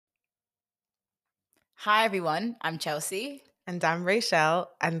Hi everyone, I'm Chelsea. And I'm Rachel,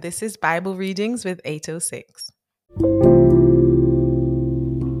 and this is Bible Readings with 806.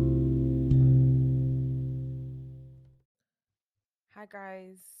 Hi,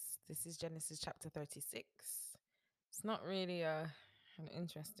 guys. This is Genesis chapter 36. It's not really an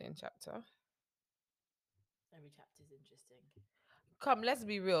interesting chapter. Every chapter is interesting. Come, let's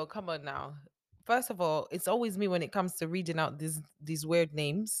be real. Come on now. First of all, it's always me when it comes to reading out these weird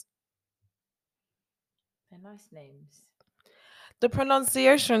names. They're nice names. The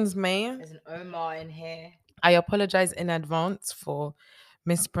pronunciations, man. There's an Omar in here. I apologize in advance for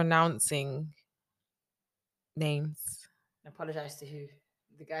mispronouncing names. I apologize to who?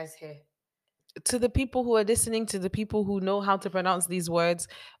 The guys here. To the people who are listening, to the people who know how to pronounce these words.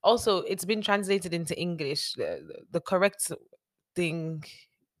 Also, it's been translated into English. The correct thing.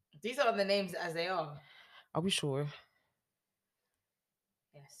 These are the names as they are. Are we sure?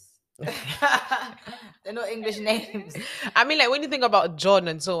 Yes. Okay. They're not English names. I mean, like when you think about John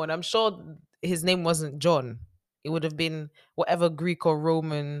and so on, I'm sure his name wasn't John. It would have been whatever Greek or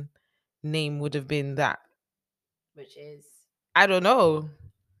Roman name would have been that. Which is. I don't know.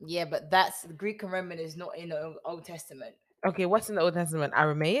 Yeah, but that's Greek and Roman is not in the Old Testament. Okay, what's in the Old Testament?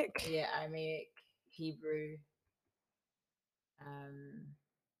 Aramaic? Yeah, Aramaic, Hebrew, um,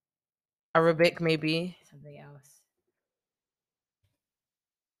 Arabic, maybe. something else.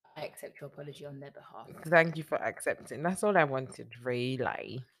 I accept your apology on their behalf. Thank you for accepting. That's all I wanted,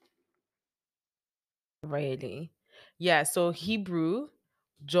 really. Really? Yeah, so Hebrew,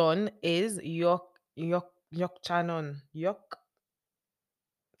 John is Yokchanon. Yok.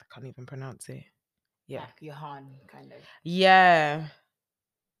 I can't even pronounce it. Yeah. Like Johan, kind of. Yeah.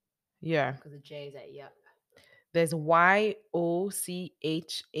 Yeah. Because the J is at yup. There's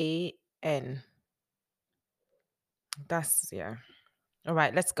Yochan. That's yeah. All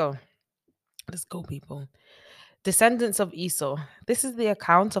right, let's go. Let's go, people. Descendants of Esau. This is the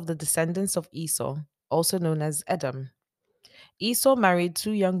account of the descendants of Esau, also known as Edom. Esau married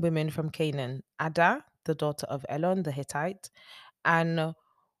two young women from Canaan, Ada, the daughter of Elon the Hittite, and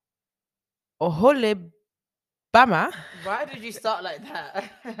Oholibama, Why did you start like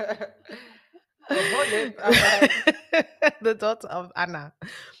that? Oholib. I'm like, the daughter of Anna,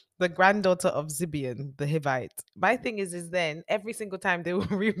 the granddaughter of Zibeon the Hivite. My thing is then every single time they will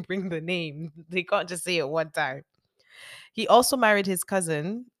bring the name, they can't just say it one time. He also married his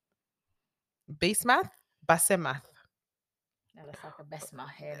cousin, Basemath, that looks like a Besma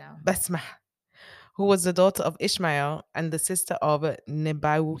here now. Basma, who was the daughter of Ishmael and the sister of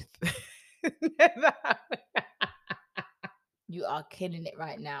Nebaioth. You are killing it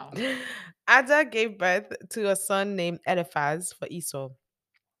right now. Ada gave birth to a son named Eliphaz for Esau.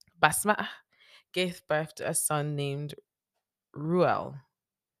 Basma gave birth to a son named Ruel.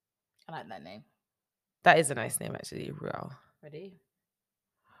 I like that name. That is a nice name, actually, Ruel. Ready?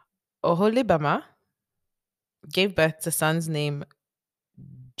 Oholibama gave birth to sons named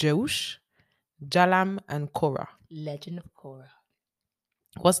Jeush, Jalam, and Korah. Legend of Korra.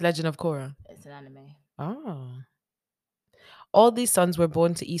 What's Legend of Korah? It's an anime. Oh. All these sons were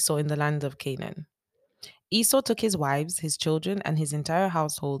born to Esau in the land of Canaan. Esau took his wives, his children, and his entire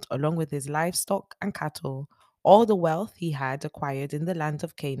household, along with his livestock and cattle, all the wealth he had acquired in the land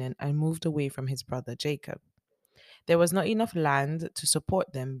of Canaan, and moved away from his brother Jacob. There was not enough land to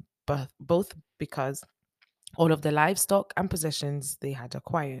support them, both because all of the livestock and possessions they had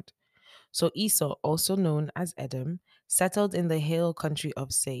acquired. So Esau, also known as Edom, settled in the hill country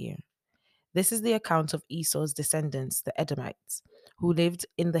of Seir. This is the account of Esau's descendants, the Edomites, who lived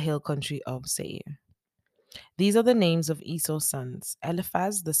in the hill country of Seir. These are the names of Esau's sons: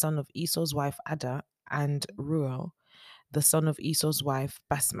 Eliphaz, the son of Esau's wife Ada, and Ruel, the son of Esau's wife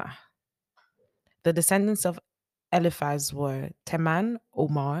Basma. The descendants of Eliphaz were Teman,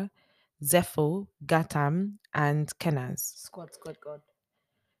 Omar, Zepho, Gatam, and Kenaz. Squad, God.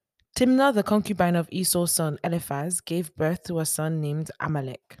 Timnah, the concubine of Esau's son Eliphaz, gave birth to a son named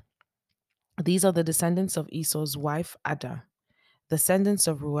Amalek. These are the descendants of Esau's wife Ada. The descendants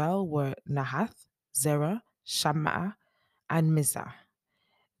of Ruel were Nahath, Zerah, Shammah, and Mizah.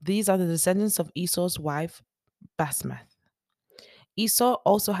 These are the descendants of Esau's wife Basmath. Esau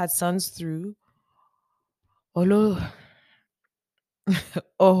also had sons through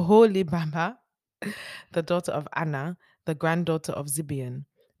Oholibama, the daughter of Anna, the granddaughter of Zibeon.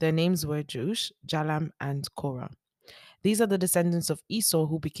 Their names were Jeush, Jalam, and Korah. These are the descendants of Esau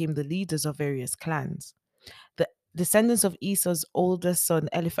who became the leaders of various clans. The descendants of Esau's oldest son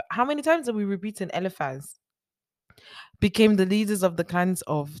Eliphaz. How many times are we repeating Eliphaz? Became the leaders of the clans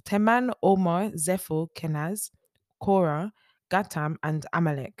of Teman, Omar, Zepho, Kenaz, Korah, Gatam, and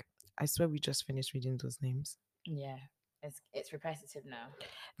Amalek. I swear we just finished reading those names. Yeah, it's repetitive now.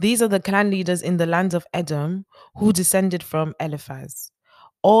 These are the clan leaders in the land of Edom who descended from Eliphaz.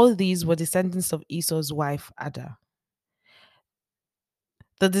 All these were descendants of Esau's wife Ada.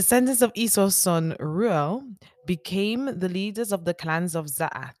 The descendants of Esau's son Ruel became the leaders of the clans of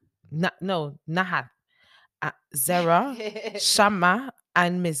Nahath, Zerah, Shammah,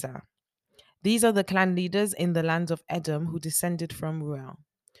 and Mizah. These are the clan leaders in the land of Edom who descended from Ruel.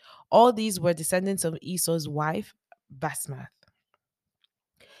 All these were descendants of Esau's wife Basmath.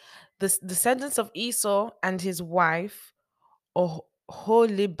 The descendants of Esau and his wife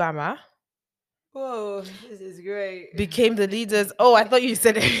Oholibamah Whoa, this is great. became the leaders. Oh, I thought you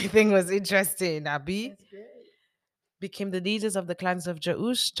said everything was interesting, Abby. That's great. Became the leaders of the clans of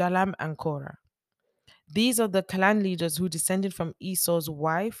Jeush, Jalam, and Korah. These are the clan leaders who descended from Esau's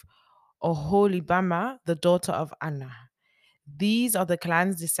wife Oholibamah, the daughter of Anna. These are the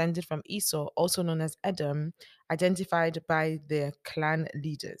clans descended from Esau, also known as Edom, identified by their clan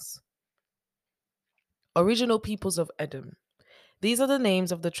leaders. Original peoples of Edom. These are the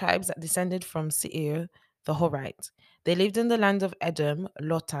names of the tribes that descended from Seir, the Horite. They lived in the land of Edom,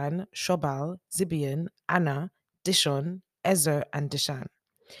 Lotan, Shobal, Zibeon, Anna, Dishon, Ezer, and Dishan.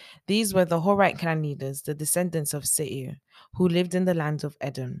 These were the Horite clan leaders, the descendants of Seir, who lived in the land of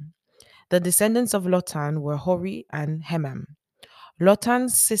Edom. The descendants of Lotan were Hori and Hemam.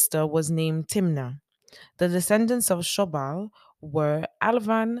 Lotan's sister was named Timnah. The descendants of Shobal were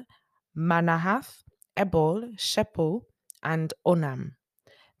Alvan, Manahath, Ebol, Shepo, and Onam.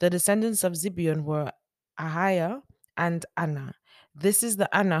 The descendants of Zibeon were Ahiah and Anna. This is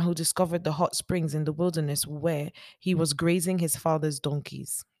the Anna who discovered the hot springs in the wilderness where he was grazing his father's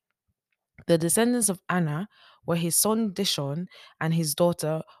donkeys. The descendants of Anna were his son Dishon and his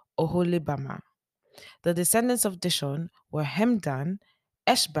daughter Oholibamah. The descendants of Dishon were Hemdan,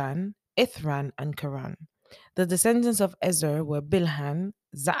 Eshban, Ithran, and Karan. The descendants of Ezer were Bilhan,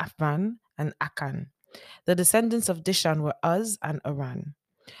 Zaaphan, and Akan. The descendants of Dishan were Uz and Aran.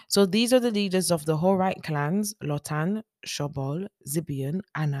 So these are the leaders of the Horite clans: Lotan, Shobal, Zibeon,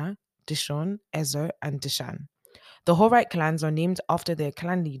 Anna, Dishon, Ezer, and Dishan. The Horite clans are named after their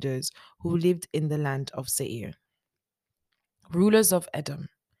clan leaders who lived in the land of Seir. Rulers of Edom.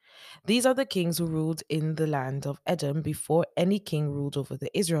 These are the kings who ruled in the land of Edom before any king ruled over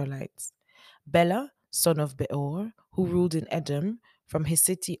the Israelites. Bela, son of Beor, who ruled in Edom from his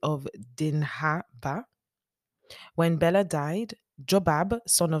city of Dinhabah. When Bela died, Jobab,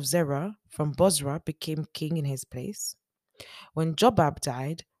 son of Zerah, from Bozrah, became king in his place. When Jobab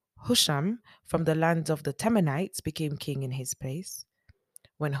died, Husham, from the land of the Temanites, became king in his place.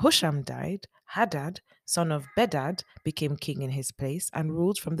 When Husham died, Hadad, son of Bedad, became king in his place and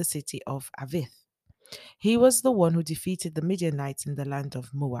ruled from the city of Avith. He was the one who defeated the Midianites in the land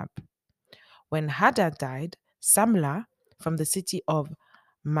of Moab. When Hadad died, Samlah, from the city of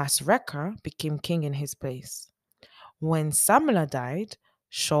Masrekah, became king in his place. When Samlah died,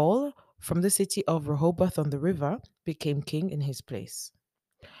 Shaul, from the city of Rehoboth on the river, became king in his place.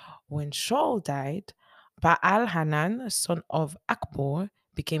 When Shaul died, Baal Hanan, son of Akbor,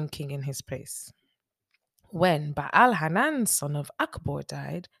 became king in his place. When Baal Hanan, son of Akbor,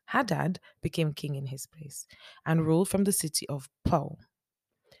 died, Hadad became king in his place and ruled from the city of Pau.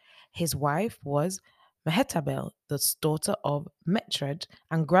 His wife was Mehetabel, the daughter of Metred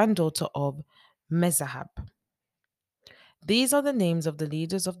and granddaughter of Mezahab. These are the names of the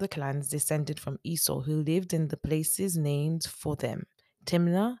leaders of the clans descended from Esau who lived in the places named for them: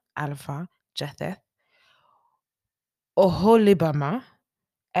 Timnah, Alpha, Jetheth, Oholibamah,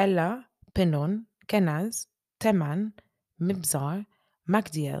 Ella, Pinon, Kenaz, Teman, Mibzar,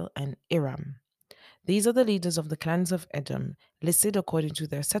 Magdiel, and Iram. These are the leaders of the clans of Edom, listed according to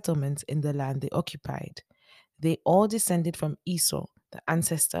their settlements in the land they occupied. They all descended from Esau, the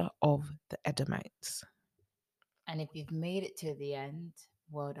ancestor of the Edomites. And if you've made it to the end,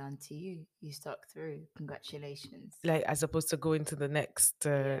 well done to you. You stuck through. Congratulations. Like as opposed to going to the next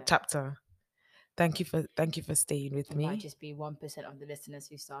Yeah. chapter. Thank you for staying with It might me. just be 1% of the listeners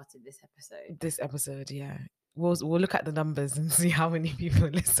who started this episode. This episode, yeah. We'll look at the numbers and see how many people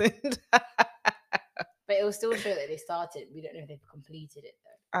listened. But it will still show that they started. We don't know if they've completed it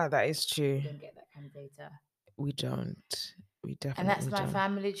though. Ah, that is true. We don't get that kind of data. We don't. We definitely And that's my don't.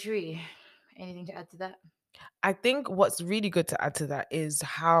 family tree. Anything to add to that? I think what's really good to add to that is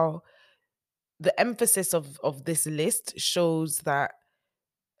how the emphasis of this list shows that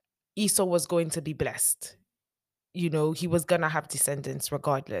Esau was going to be blessed. You know, he was gonna have descendants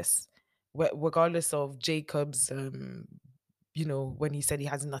regardless, regardless of Jacob's. You know, when he said he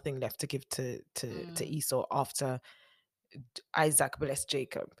has nothing left to give to Esau after Isaac blessed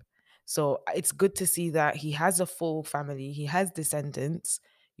Jacob. So it's good to see that he has a full family, he has descendants,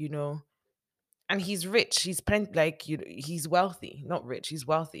 you know, and he's rich. He's like, you know, he's wealthy, not rich. He's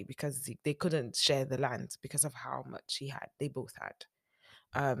wealthy because they couldn't share the land because of how much he had. They both had.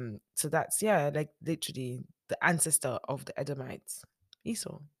 So that's, yeah, like literally the ancestor of the Edomites,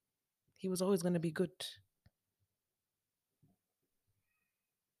 Esau. He was always going to be good.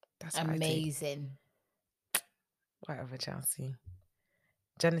 That's what I take. Amazing. Whatever, Chelsea.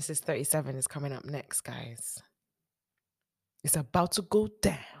 Genesis 37 is coming up next, guys. It's about to go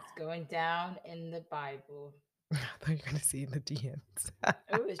down. It's going down in the Bible. I thought you were going to see in the DMs.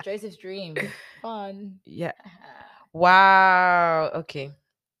 Oh, it's Joseph's dream. Fun. Yeah. Wow. Okay.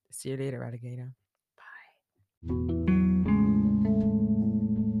 See you later, alligator. Bye.